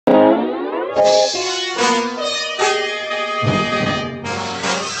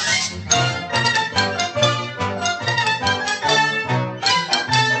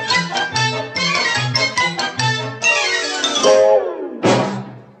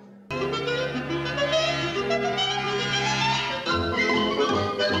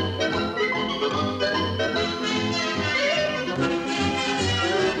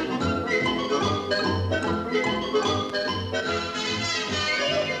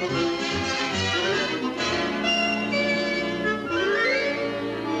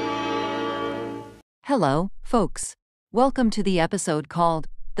Hello, folks. Welcome to the episode called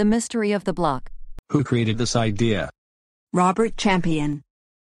The Mystery of the Block. Who created this idea? Robert Champion.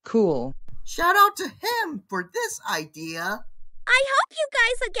 Cool. Shout out to him for this idea. I hope you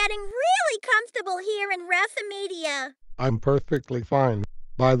guys are getting really comfortable here in Rathamedia. I'm perfectly fine.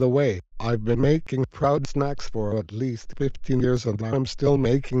 By the way, I've been making proud snacks for at least 15 years and I'm still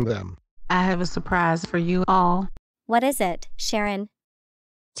making them. I have a surprise for you all. What is it, Sharon?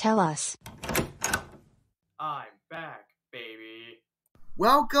 Tell us. I'm back, baby.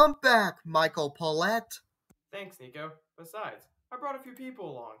 Welcome back, Michael Paulette. Thanks, Nico. Besides, I brought a few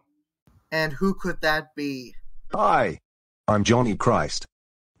people along. And who could that be? Hi, I'm Johnny Christ,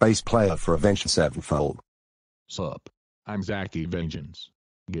 bass player for Avenged Sevenfold. Sup, I'm Zachy Vengeance,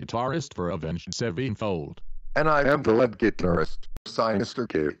 guitarist for Avenged Sevenfold. And I am the lead guitarist, Sinister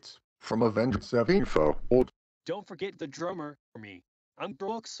Kids, from Avenged Sevenfold. Don't forget the drummer for me. I'm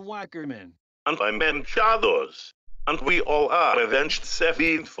Brooks Wackerman. And I'm in Shadows. And we all are Avenged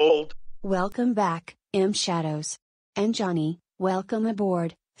Sevenfold. Welcome back, M Shadows. And Johnny, welcome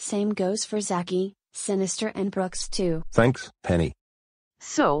aboard. Same goes for Zachy, Sinister and Brooks too. Thanks, Penny.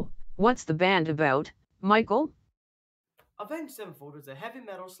 So, what's the band about, Michael? Avenged Sevenfold is a heavy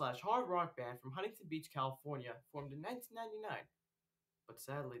metal / hard rock band from Huntington Beach, California, formed in 1999. But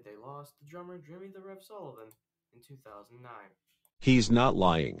sadly, they lost the drummer Jimmy the Rev Sullivan in 2009. He's not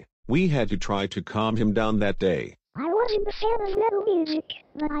lying. We had to try to calm him down that day. I wasn't a fan of metal music,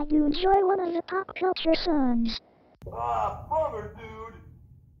 but I do enjoy one of the pop culture songs. Ah, bummer, dude.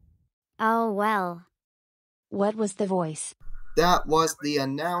 Oh, well. What was the voice? That was the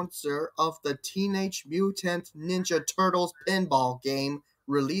announcer of the Teenage Mutant Ninja Turtles pinball game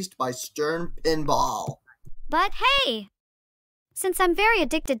released by Stern Pinball. But hey! Since I'm very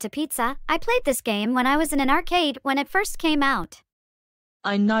addicted to pizza, I played this game when I was in an arcade when it first came out.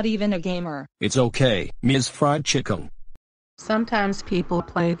 I'm not even a gamer. It's okay, Ms. Fried Chicken. Sometimes people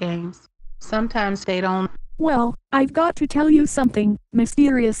play games. Sometimes they don't. Well, I've got to tell you something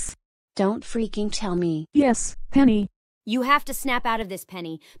mysterious. Don't freaking tell me. Yes, Penny. You have to snap out of this,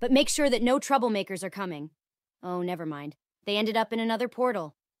 Penny, but make sure that no troublemakers are coming. Oh, never mind. They ended up in another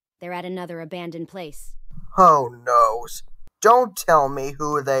portal. They're at another abandoned place. Oh, noes. Don't tell me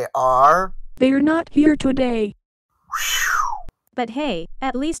who they are. They're not here today. But hey,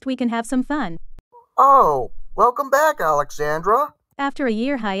 at least we can have some fun. Oh, welcome back, Alexandra. After a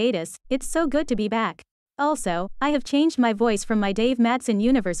year hiatus, it's so good to be back. Also, I have changed my voice from my Dave Madsen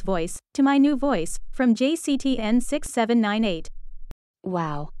Universe voice to my new voice from JCTN6798.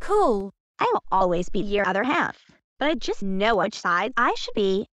 Wow. Cool. I will always be your other half, but I just know which side I should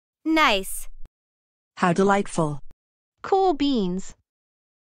be. Nice. How delightful. Cool beans.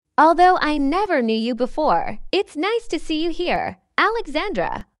 Although I never knew you before, it's nice to see you here,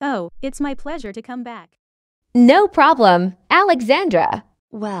 Alexandra. Oh, it's my pleasure to come back. No problem, Alexandra.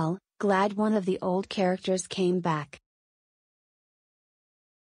 Well, glad one of the old characters came back.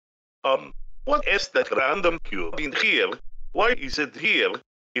 What is that random cube in here? Why is it here?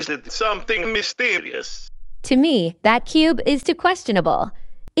 Is it something mysterious? To me, that cube is too questionable.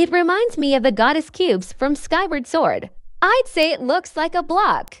 It reminds me of the goddess cubes from Skyward Sword. I'd say it looks like a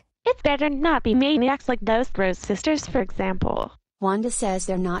block. It's better not be maniacs like those Rose sisters, for example. Wanda says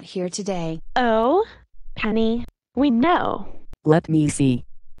they're not here today. Oh, Penny, we know. Let me see.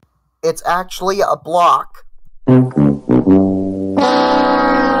 It's actually a block.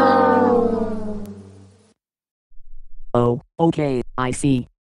 Oh, okay, I see.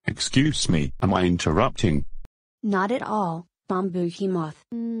 Excuse me, am I interrupting? Not at all, Bambuki Moth.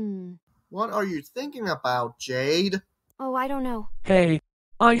 What are you thinking about, Jade? Oh, I don't know. Hey,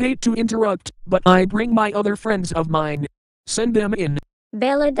 I hate to interrupt, but I bring my other friends of mine. Send them in.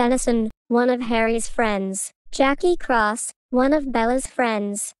 Bella Dennison, one of Harry's friends. Jackie Cross, one of Bella's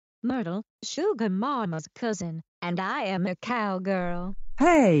friends. Myrtle, Sugar Mama's cousin, and I am a cowgirl.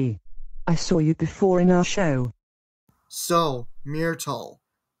 Hey! I saw you before in our show. So, Myrtle,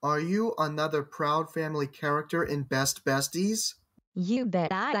 are you another proud family character in Best Besties? You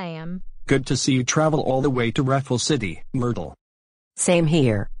bet I am. Good to see you travel all the way to Raffle City, Myrtle. Same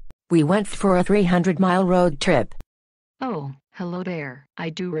here. We went for a 300-mile road trip. Oh, hello there. I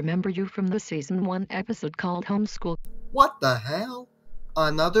do remember you from the season 1 episode called Homeschool. What the hell?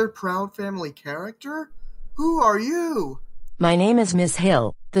 Another Proud Family character? Who are you? My name is Miss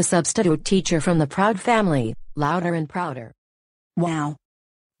Hill, the substitute teacher from the Proud Family, louder and prouder. Wow.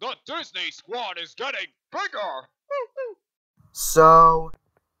 The Disney squad is getting bigger! So,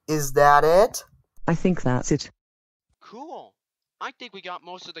 is that it? I think that's it. Cool. I think we got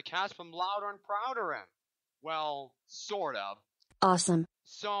most of the cast from Louder and Prouder in. Well, sort of. Awesome.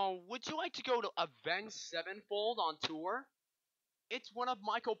 So, would you like to go to Avenged Sevenfold on tour? It's one of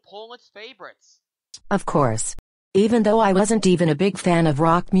Michael Pollan's favorites. Of course. Even though I wasn't even a big fan of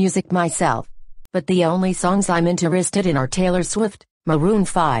rock music myself. But the only songs I'm interested in are Taylor Swift, Maroon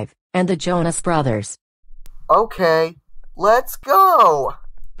 5, and the Jonas Brothers. Okay, let's go!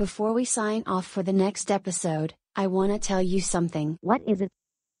 Before we sign off for the next episode, I want to tell you something. What is it?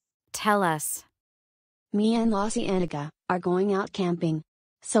 Tell us. Me and Lassie Aniga are going out camping.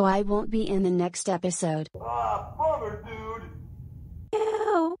 So I won't be in the next episode. Ah, bummer, dude!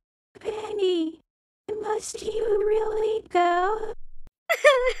 Ew, Penny, must you really go?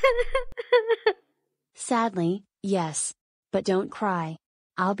 Sadly, yes. But don't cry.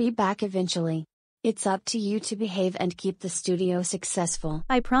 I'll be back eventually. It's up to you to behave and keep the studio successful.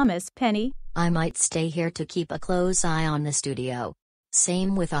 I promise, Penny. I might stay here to keep a close eye on the studio.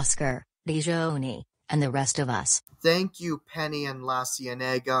 Same with Oscar, Dijon, and the rest of us. Thank you, Penny and La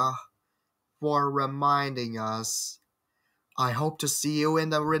Cienega, for reminding us. I hope to see you in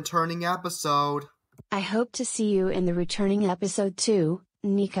the returning episode. I hope to see you in the returning episode too,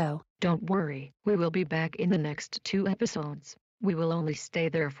 Nico. Don't worry, we will be back in the next 2 episodes. We will only stay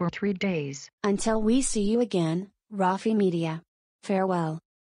there for 3 days. Until we see you again, Rafi Media. Farewell.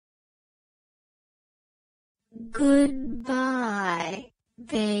 Goodbye,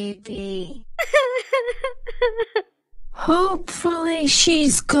 baby. Hopefully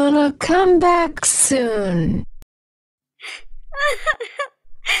she's gonna come back soon.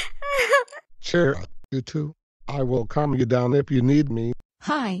 Cheer up, you two. I will calm you down if you need me.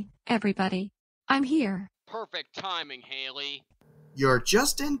 Hi, everybody. I'm here. Perfect timing, Haley. You're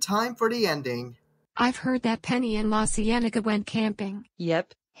just in time for the ending. I've heard that Penny and La Cienega went camping.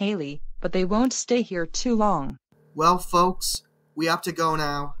 Yep, Haley, but they won't stay here too long. Well, folks, we have to go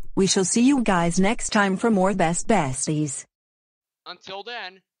now. We shall see you guys next time for more Best Besties. Until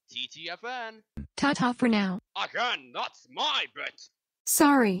then, TTFN. Ta-ta for now. Again, that's my bit.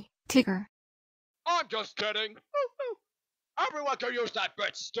 Sorry, Tigger. I'm just kidding. Everyone can use that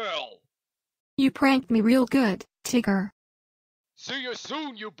bit still. You pranked me real good, Tigger. See you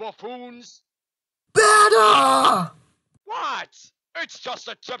soon, you buffoons. Better! What? It's just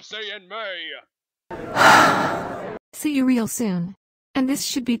a gypsy in me. See you real soon. And this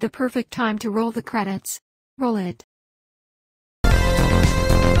should be the perfect time to roll the credits. Roll it.